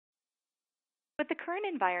With the current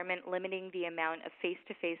environment limiting the amount of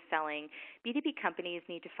face-to-face selling, B2B companies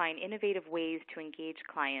need to find innovative ways to engage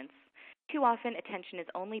clients. Too often, attention is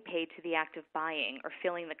only paid to the act of buying or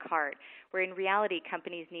filling the cart, where in reality,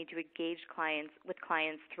 companies need to engage clients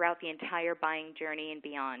throughout the entire buying journey and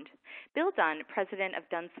beyond. Bill Dunn, president of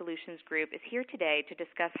Dunn Solutions Group, is here today to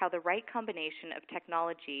discuss how the right combination of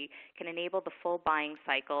technology can enable the full buying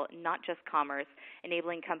cycle, not just commerce,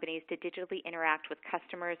 enabling companies to digitally interact with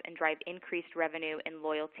customers and drive increased revenue and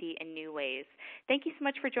loyalty in new ways. Thank you so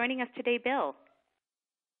much for joining us today, Bill.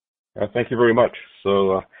 Thank you very much.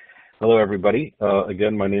 Hello, everybody.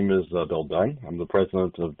 Again, my name is Bill Dunn. I'm the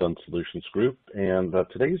president of Dunn Solutions Group, and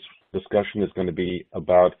today's discussion is going to be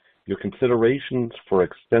about your considerations for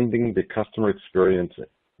extending the customer experience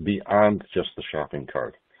beyond just the shopping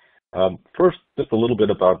cart. First, just a little bit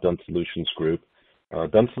about Dunn Solutions Group.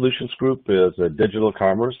 Dunn Solutions Group is a digital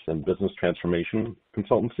commerce and business transformation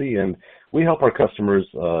consultancy, and we help our customers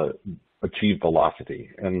achieve velocity.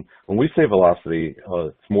 And when we say velocity,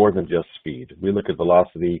 it's more than just speed. We look at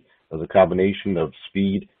velocity as a combination of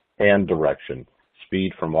speed and direction.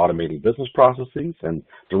 Speed from automating business processes and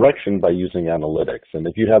direction by using analytics. And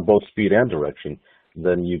if you have both speed and direction,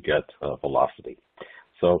 then you get velocity.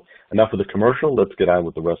 So enough of the commercial. Let's get on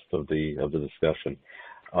with the rest of the discussion.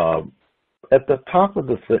 At the top of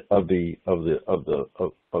this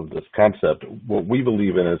concept, what we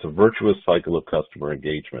believe in is a virtuous cycle of customer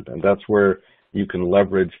engagement, and that's where you can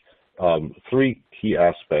leverage three key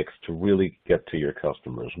aspects to really get to your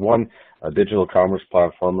customers. One, a digital commerce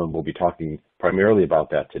platform, and we'll be talking primarily about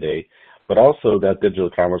that today, but also that digital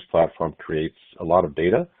commerce platform creates a lot of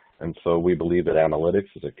data, and so we believe that analytics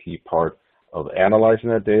is a key part of analyzing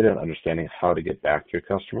that data and understanding how to get back to your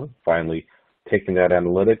customer. Finally, taking that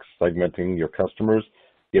analytics, segmenting your customers,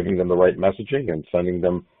 giving them the right messaging, and sending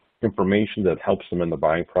them information that helps them in the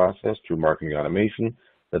buying process through marketing automation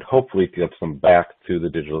that hopefully gets them back to the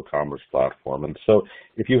digital commerce platform. And so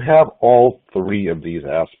if you have all three of these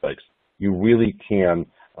aspects, you really can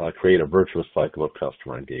create a virtuous cycle of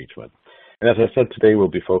customer engagement. And as I said, today we'll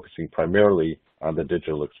be focusing primarily on the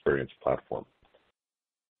digital experience platform.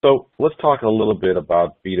 So let's talk a little bit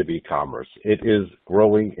about B2B commerce. It is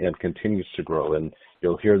growing and continues to grow, and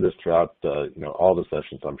you'll hear this throughout all the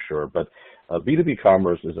sessions, I'm sure. But B2B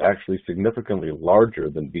commerce is actually significantly larger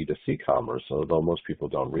than B2C commerce, although most people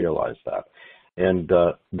don't realize that. And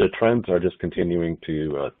the trends are just continuing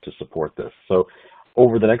to support this. So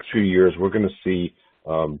over the next few years, we're going to see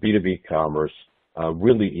B2B commerce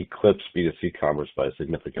really eclipse B2C commerce by a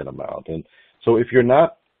significant amount. And so if you're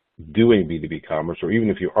not doing B2B commerce, or even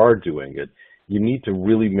if you are doing it, you need to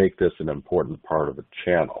really make this an important part of the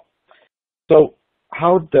channel. So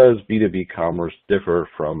how does B2B commerce differ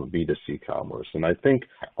from B2C commerce? And I think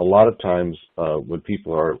a lot of times when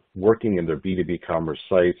people are working in their B2B commerce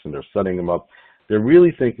sites and they're setting them up, they're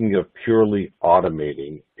really thinking of purely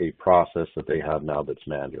automating a process that they have now that's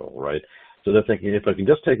manual, right? So they're thinking, if I can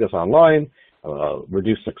just take this online,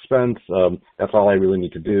 reduce expense, that's all I really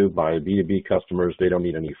need to do. My B2B customers, they don't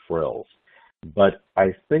need any frills. But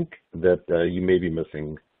I think that you may be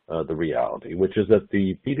missing the reality, which is that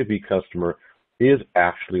the B2B customer is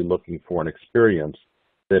actually looking for an experience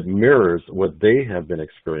that mirrors what they have been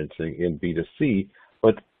experiencing in B2C,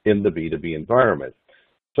 but in the B2B environment.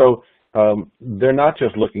 So they're not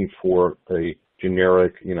just looking for a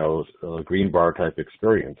generic, green bar type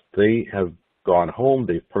experience. They have gone home,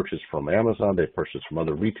 they've purchased from Amazon, they've purchased from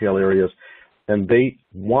other retail areas, and they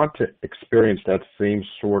want to experience that same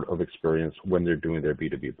sort of experience when they're doing their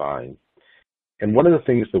B2B buying. And one of the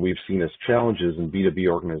things that we've seen as challenges in B2B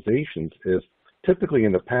organizations is typically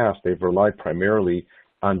in the past, they've relied primarily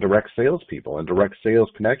on direct salespeople and direct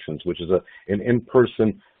sales connections, which is an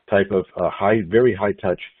in-person type of very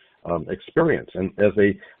high-touch experience. And as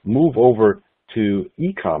they move over to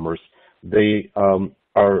e-commerce, they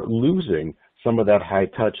are losing some of that high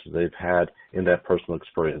touch that they've had in that personal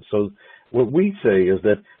experience. So what we say is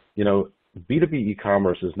that, B2B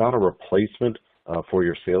e-commerce is not a replacement for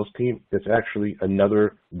your sales team. It's actually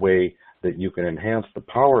another way that you can enhance the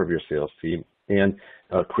power of your sales team and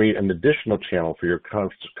create an additional channel for your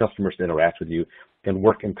customers to interact with you and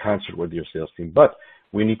work in concert with your sales team. But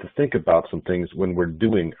we need to think about some things when we're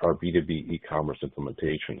doing our B2B e-commerce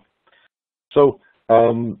implementation. So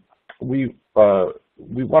we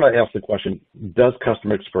want to ask the question, does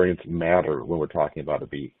customer experience matter when we're talking about a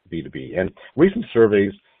B2B? And recent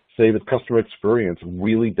surveys say that customer experience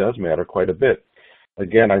really does matter quite a bit.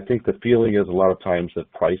 Again, I think the feeling is a lot of times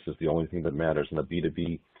that price is the only thing that matters in a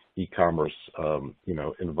B2B e-commerce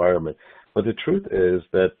environment. But the truth is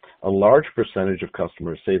that a large percentage of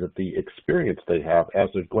customers say that the experience they have as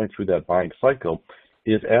they're going through that buying cycle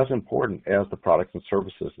is as important as the products and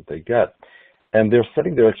services that they get. And they're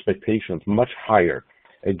setting their expectations much higher,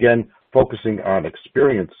 again, focusing on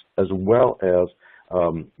experience as well as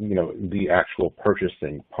the actual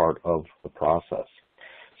purchasing part of the process.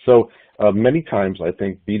 So many times I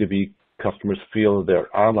think B2B customers feel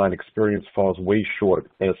their online experience falls way short,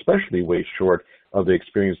 and especially way short of the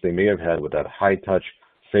experience they may have had with that high-touch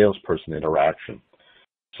salesperson interaction.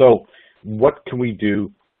 So what can we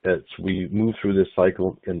do as we move through this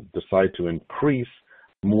cycle and decide to increase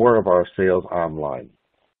more of our sales online?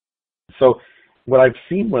 So what I've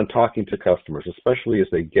seen when talking to customers, especially as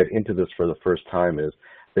they get into this for the first time, is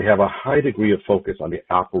they have a high degree of focus on the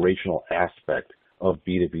operational aspect of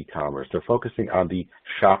B2B commerce. They're focusing on the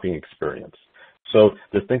shopping experience. So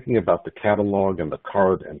they're thinking about the catalog and the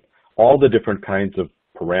cart and all the different kinds of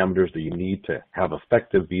parameters that you need to have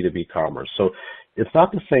effective B2B commerce. So it's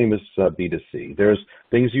not the same as B2C. There's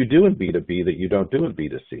things you do in B2B that you don't do in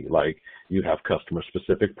B2C, like you have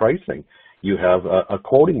customer-specific pricing. You have a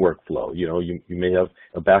quoting workflow. You may have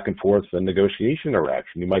a back and forth and negotiation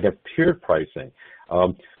interaction. You might have tiered pricing.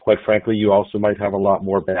 Quite frankly, you also might have a lot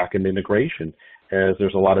more back-end integration, as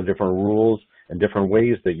there's a lot of different rules and different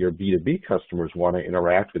ways that your B2B customers want to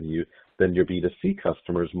interact with you than your B2C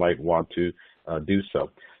customers might want to do so.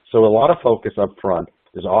 So a lot of focus up front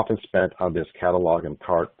is often spent on this catalog and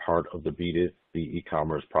cart part of the B2B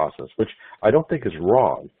e-commerce process, which I don't think is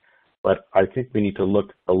wrong, but I think we need to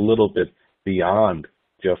look a little bit beyond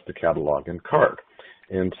just the catalog and cart.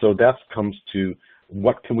 And so that comes to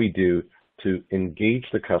what can we do to engage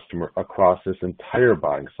the customer across this entire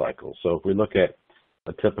buying cycle. So if we look at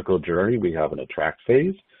a typical journey, we have an attract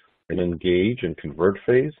phase, an engage and convert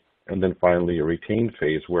phase, and then finally a retain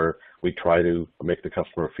phase where we try to make the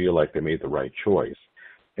customer feel like they made the right choice.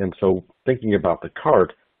 And so thinking about the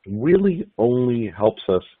cart really only helps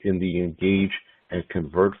us in the engage and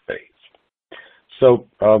convert phase. So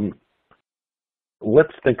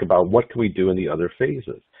let's think about what can we do in the other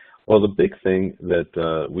phases. Well, the big thing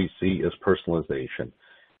that we see is personalization.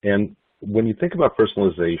 And when you think about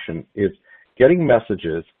personalization, it's getting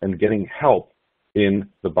messages and getting help in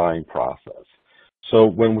the buying process. So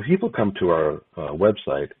when people come to our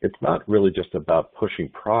website, it's not really just about pushing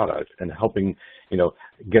product and helping,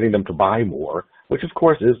 getting them to buy more, which of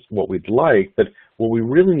course is what we'd like, but what we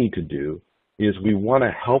really need to do is we want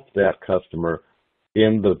to help that customer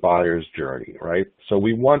in the buyer's journey, right? So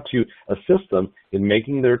we want to assist them in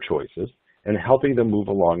making their choices and helping them move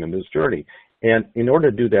along in this journey. And in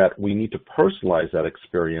order to do that, we need to personalize that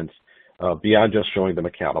experience beyond just showing them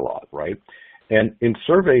a catalog, right? And in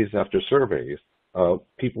surveys after surveys,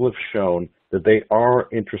 people have shown that they are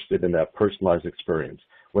interested in that personalized experience.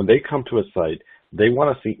 When they come to a site, they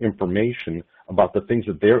want to see information about the things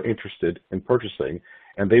that they're interested in purchasing,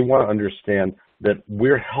 and they want to understand that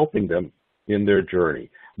we're helping them in their journey.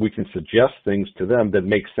 We can suggest things to them that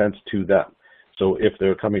make sense to them. So if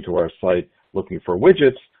they're coming to our site looking for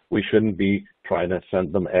widgets, we shouldn't be trying to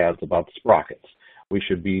send them ads about sprockets. We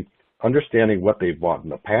should be understanding what they've bought in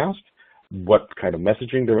the past, what kind of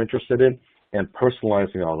messaging they're interested in, and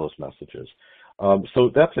personalizing all those messages. So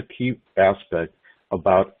that's a key aspect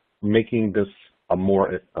about making this a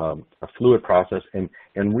more a fluid process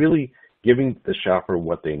and really giving the shopper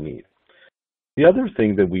what they need. The other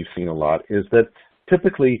thing that we've seen a lot is that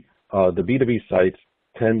typically the B2B sites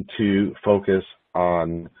tend to focus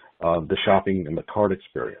on the shopping and the cart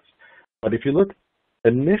experience. But if you look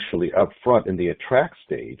initially up front in the attract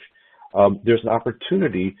stage, there's an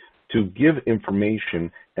opportunity to give information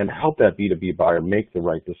and help that B2B buyer make the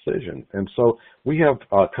right decision. And so we have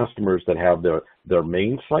customers that have their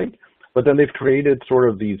main site, but then they've created sort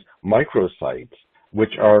of these micro sites,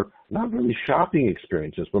 which are not really shopping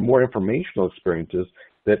experiences, but more informational experiences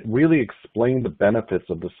that really explain the benefits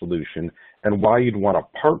of the solution and why you'd want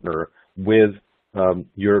to partner with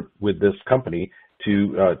with this company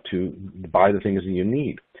to buy the things that you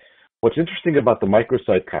need. What's interesting about the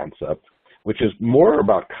microsite concept, which is more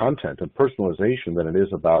about content and personalization than it is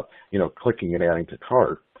about clicking and adding to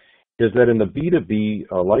cart, is that in the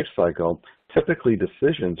B2B life cycle, typically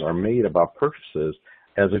decisions are made about purchases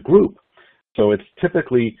as a group. So it's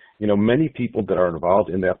typically many people that are involved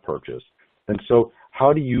in that purchase. And so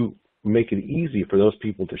how do you make it easy for those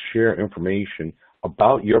people to share information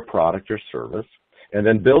about your product or service and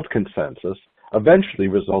then build consensus, eventually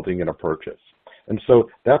resulting in a purchase? And so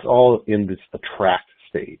that's all in this attract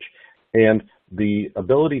stage. And the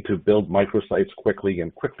ability to build microsites quickly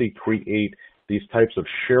and quickly create these types of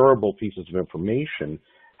shareable pieces of information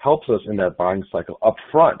helps us in that buying cycle up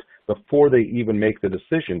front before they even make the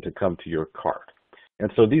decision to come to your cart.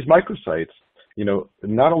 And so these microsites,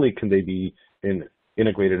 not only can they be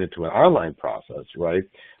integrated into an online process, right,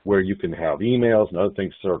 where you can have emails and other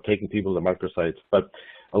things sort of taking people to microsites, but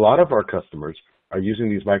a lot of our customers are using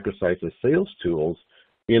these microsites as sales tools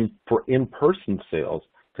for in-person sales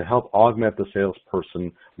to help augment the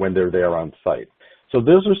salesperson when they're there on site. So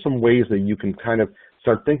those are some ways that you can kind of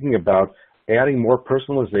start thinking about adding more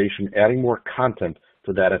personalization, adding more content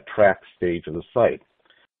to that attract stage of the site.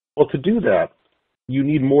 Well, to do that, you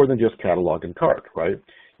need more than just catalog and cart, right?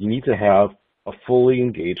 You need to have a fully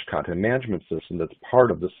engaged content management system that's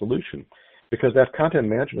part of the solution, because that content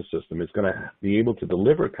management system is going to be able to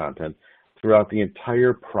deliver content throughout the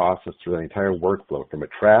entire process, through the entire workflow, from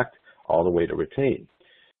attract all the way to retain.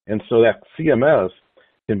 And so that CMS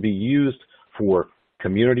can be used for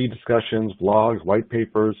community discussions, blogs, white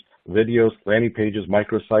papers, videos, landing pages,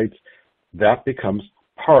 microsites. That becomes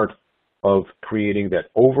part of creating that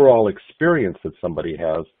overall experience that somebody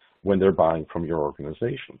has when they're buying from your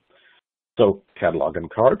organization. So catalog and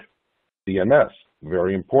cart, CMS,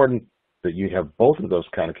 very important that you have both of those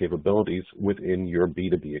kind of capabilities within your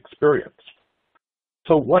B2B experience.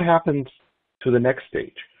 So what happens to the next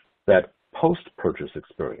stage, that post-purchase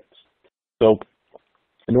experience? So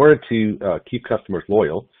in order to keep customers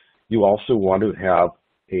loyal, you also want to have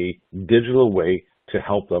a digital way to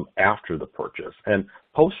help them after the purchase. And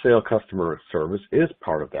post-sale customer service is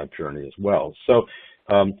part of that journey as well. So,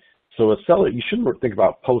 a seller, you shouldn't think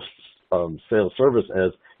about post-sale service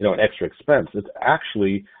as an extra expense. It's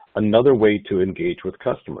actually another way to engage with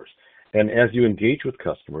customers. And as you engage with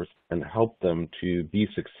customers and help them to be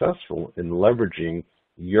successful in leveraging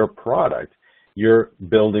your product, you're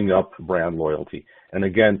building up brand loyalty. And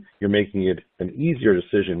again, you're making it an easier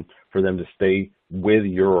decision for them to stay with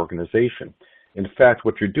your organization. In fact,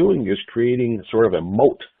 what you're doing is creating sort of a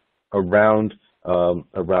moat around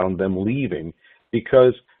them leaving,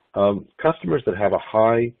 because customers that have a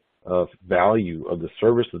high value of the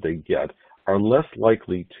service that they get are less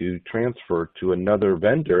likely to transfer to another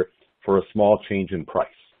vendor for a small change in price.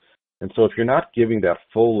 And so if you're not giving that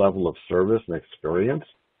full level of service and experience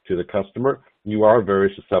to the customer, you are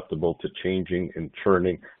very susceptible to changing and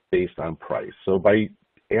churning based on price. So by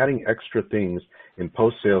adding extra things in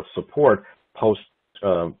post-sale support, post-sale,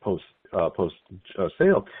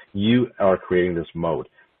 you are creating this moat.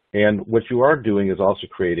 And what you are doing is also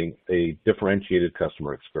creating a differentiated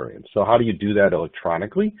customer experience. So how do you do that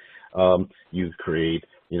electronically? You create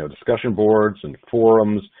discussion boards and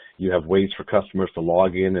forums. You have ways for customers to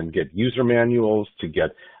log in and get user manuals, to get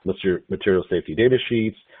material safety data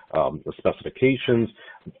sheets, the specifications,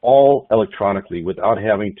 all electronically without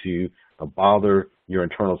having to bother your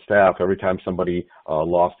internal staff every time somebody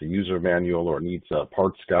lost a user manual or needs a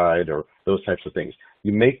parts guide or those types of things.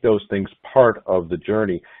 You make those things part of the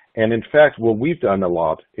journey. And in fact, what we've done a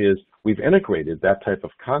lot is we've integrated that type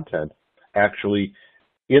of content actually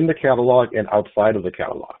in the catalog and outside of the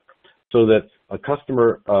catalog, so that a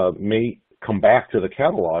customer may come back to the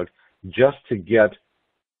catalog just to get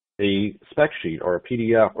a spec sheet or a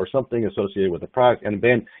PDF or something associated with the product, and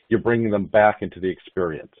then you're bringing them back into the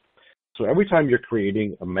experience. So every time you're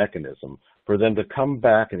creating a mechanism for them to come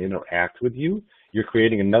back and interact with you, you're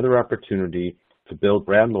creating another opportunity to build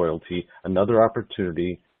brand loyalty, another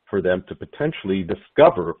opportunity for them to potentially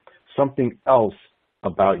discover something else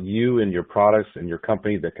about you and your products and your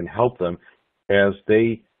company that can help them as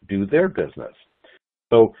they do their business.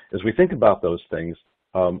 So as we think about those things,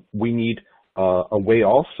 we need a way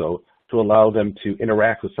also to allow them to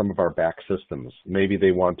interact with some of our back systems. Maybe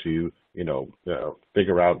they want to,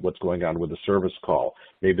 figure out what's going on with the service call.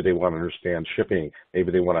 Maybe they want to understand shipping.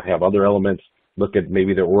 Maybe they want to have other elements, look at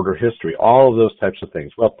maybe their order history, all of those types of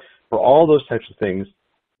things. Well, for all those types of things,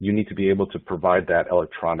 you need to be able to provide that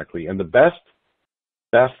electronically. And the best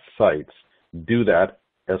sites do that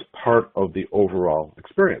as part of the overall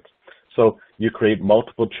experience. So you create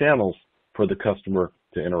multiple channels for the customer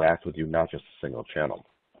to interact with you, not just a single channel.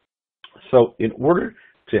 So in order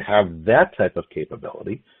to have that type of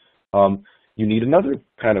capability, you need another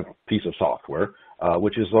kind of piece of software,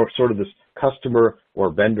 which is sort of this customer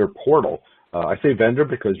or vendor portal. I say vendor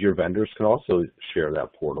because your vendors can also share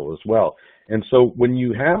that portal as well. And so when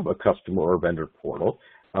you have a customer or vendor portal,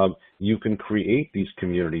 you can create these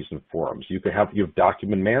communities and forums. You have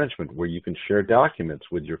document management where you can share documents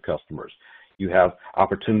with your customers. You have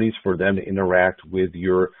opportunities for them to interact with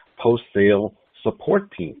your post-sale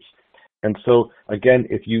support teams. And so again,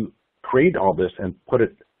 if you create all this and put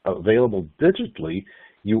it available digitally,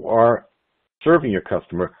 you are serving your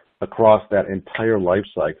customer across that entire life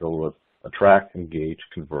cycle of attract, engage,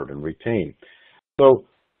 convert, and retain. So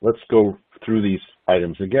let's go through these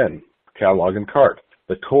items again. Catalog and cart,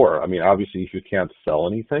 the core. I mean, obviously, if you can't sell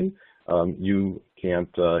anything, you're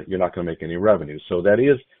not going to make any revenue. So that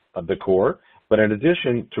is the core. But in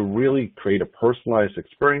addition, to really create a personalized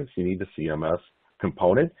experience, you need the CMS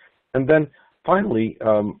component. And then finally,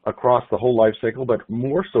 across the whole life cycle, but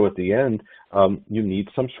more so at the end, you need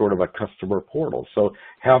some sort of a customer portal. So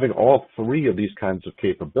having all three of these kinds of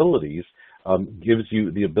capabilities gives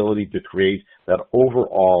you the ability to create that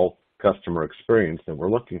overall customer experience that we're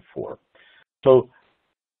looking for. So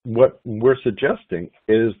what we're suggesting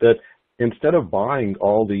is that instead of buying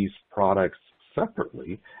all these products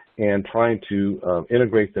separately and trying to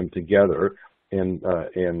integrate them together and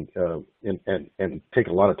take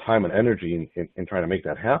a lot of time and energy in trying to make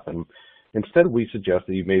that happen, instead we suggest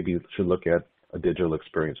that you maybe should look at a digital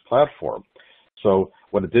experience platform. So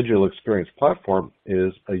what a digital experience platform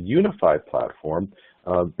is, a unified platform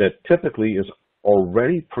that typically is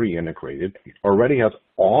already pre-integrated, already has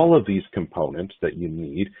all of these components that you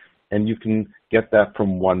need, and you can get that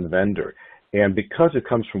from one vendor. And because it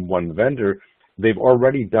comes from one vendor, they've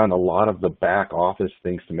already done a lot of the back office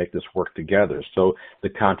things to make this work together. So the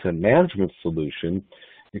content management solution,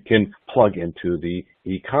 you can plug into the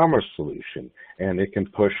e-commerce solution, and it can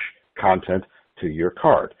push content to your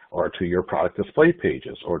cart or to your product display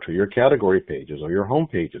pages or to your category pages or your home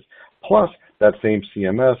pages. Plus, that same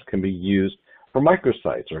CMS can be used for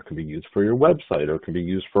microsites, or it can be used for your website, or it can be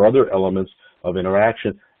used for other elements of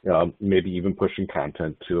interaction, maybe even pushing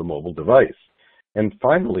content to a mobile device. And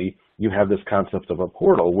finally, you have this concept of a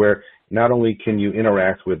portal where not only can you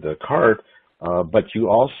interact with the cart, but you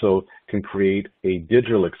also can create a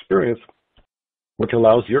digital experience which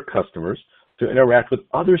allows your customers to interact with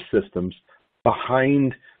other systems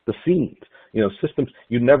behind the scenes. You know, systems,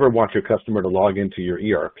 you never want your customer to log into your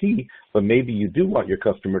ERP, but maybe you do want your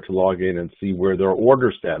customer to log in and see where their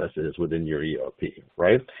order status is within your ERP,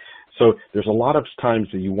 right? So there's a lot of times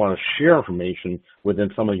that you want to share information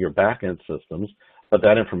within some of your back-end systems, but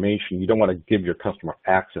that information, you don't want to give your customer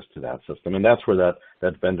access to that system. And that's where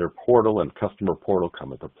that vendor portal and customer portal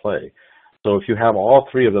come into play. So if you have all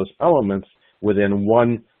three of those elements within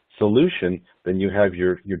one solution, then you have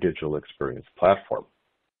your digital experience platform.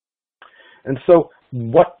 And so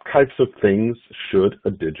what types of things should a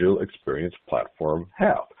digital experience platform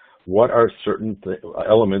have? What are certain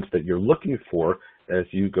elements that you're looking for as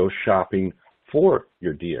you go shopping for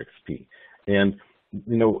your DXP? And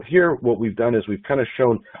you know, here what we've done is we've kind of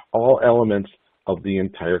shown all elements of the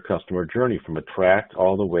entire customer journey, from attract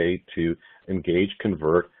all the way to engage,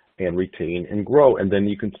 convert, and retain and grow. And then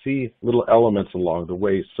you can see little elements along the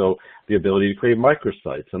way. So the ability to create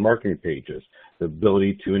microsites and marketing pages, the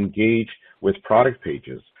ability to engage with product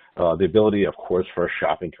pages, the ability, of course, for a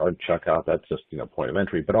shopping cart checkout, that's just, you know, point of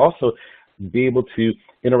entry, but also be able to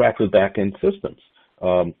interact with back-end systems,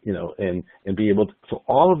 you know, and be able to, so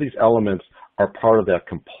all of these elements are part of that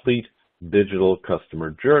complete digital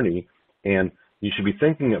customer journey, and you should be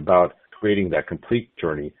thinking about creating that complete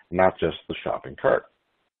journey, not just the shopping cart.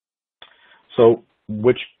 So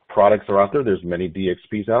which products are out there? There's many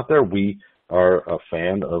DXPs out there. We are a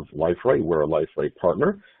fan of LifeRay. We're a LifeRay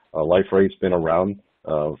partner. LifeRay's been around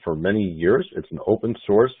for many years. It's an open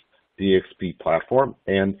source DXP platform,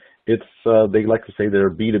 and it's they like to say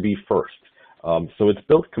they're B2B first. So it's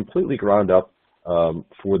built completely ground up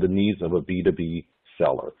for the needs of a B2B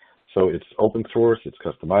seller. So it's open source, it's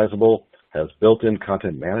customizable, has built-in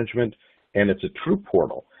content management, and it's a true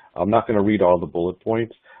portal. I'm not going to read all the bullet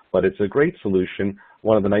points, but it's a great solution.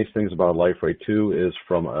 One of the nice things about LifeRay 2 is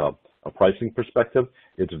from a pricing perspective,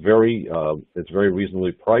 it's very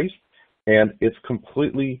reasonably priced, and it's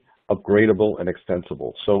completely upgradable and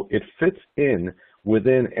extensible. So it fits in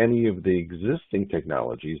within any of the existing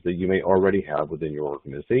technologies that you may already have within your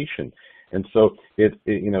organization. And so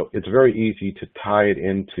it's very easy to tie it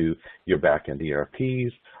into your back-end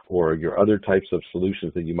ERPs or your other types of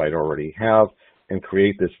solutions that you might already have and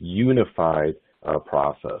create this unified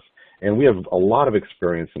process. And we have a lot of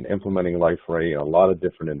experience in implementing LifeRay in a lot of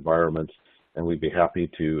different environments, and we'd be happy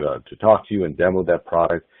to talk to you and demo that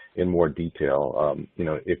product in more detail,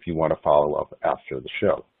 if you want to follow up after the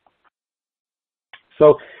show.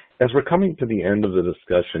 So as we're coming to the end of the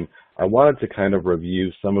discussion, I wanted to kind of review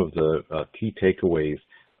some of the key takeaways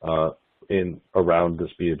around this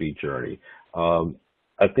B2B journey.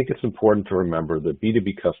 I think it's important to remember that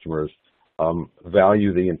B2B customers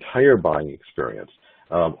value the entire buying experience,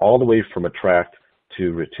 all the way from attract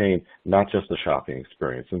to retain, not just the shopping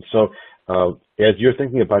experience. And so as you're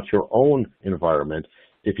thinking about your own environment,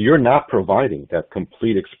 if you're not providing that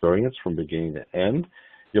complete experience from beginning to end,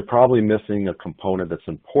 you're probably missing a component that's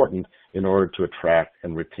important in order to attract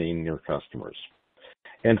and retain your customers.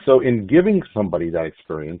 And so in giving somebody that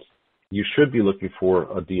experience, you should be looking for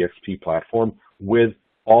a DXP platform with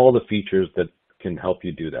all the features that can help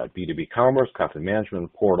you do that. B2B commerce, content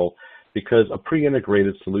management, portal, because a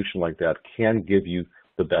pre-integrated solution like that can give you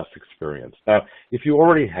the best experience. Now, if you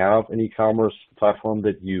already have an e-commerce platform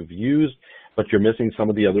that you've used, but you're missing some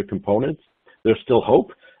of the other components, there's still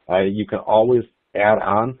hope. You can always add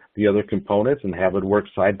on the other components and have it work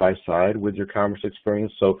side by side with your commerce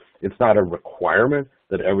experience. So it's not a requirement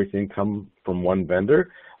that everything come from one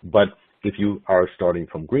vendor, but if you are starting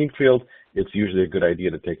from greenfield, it's usually a good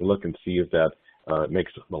idea to take a look and see if that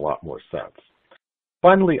makes a lot more sense.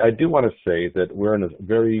 Finally, I do want to say that we're in a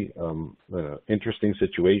very interesting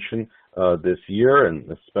situation this year,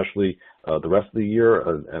 and especially the rest of the year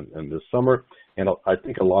and this summer. And I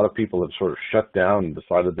think a lot of people have sort of shut down and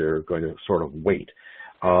decided they're going to sort of wait.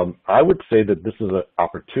 I would say that this is an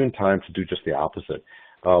opportune time to do just the opposite.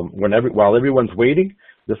 While everyone's waiting,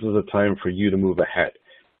 this is a time for you to move ahead.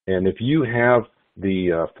 And if you have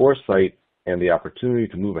the foresight and the opportunity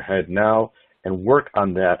to move ahead now and work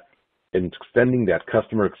on that, and extending that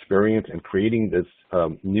customer experience and creating this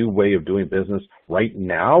new way of doing business right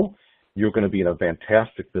now, you're going to be in a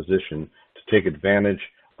fantastic position to take advantage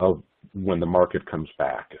of when the market comes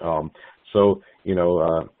back.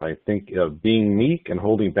 I think being meek and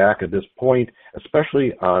holding back at this point,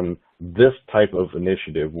 especially on this type of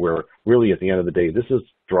initiative where really at the end of the day, this is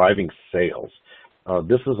driving sales.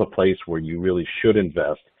 This is a place where you really should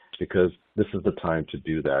invest because this is the time to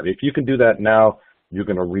do that. If you can do that now, you're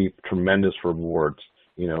going to reap tremendous rewards,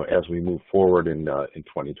 as we move forward in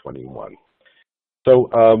 2021. So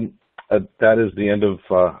that is the end of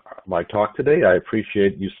my talk today. I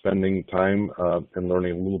appreciate you spending time and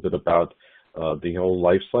learning a little bit about the whole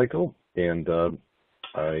life cycle, and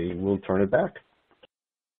I will turn it back.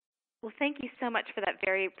 Well, thank you so much for that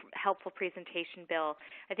very helpful presentation, Bill.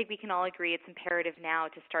 I think we can all agree it's imperative now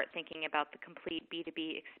to start thinking about the complete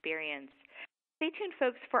B2B experience. Stay tuned,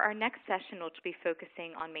 folks, for our next session, which will be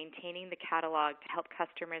focusing on maintaining the catalog to help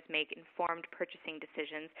customers make informed purchasing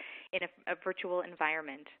decisions in a virtual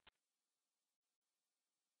environment.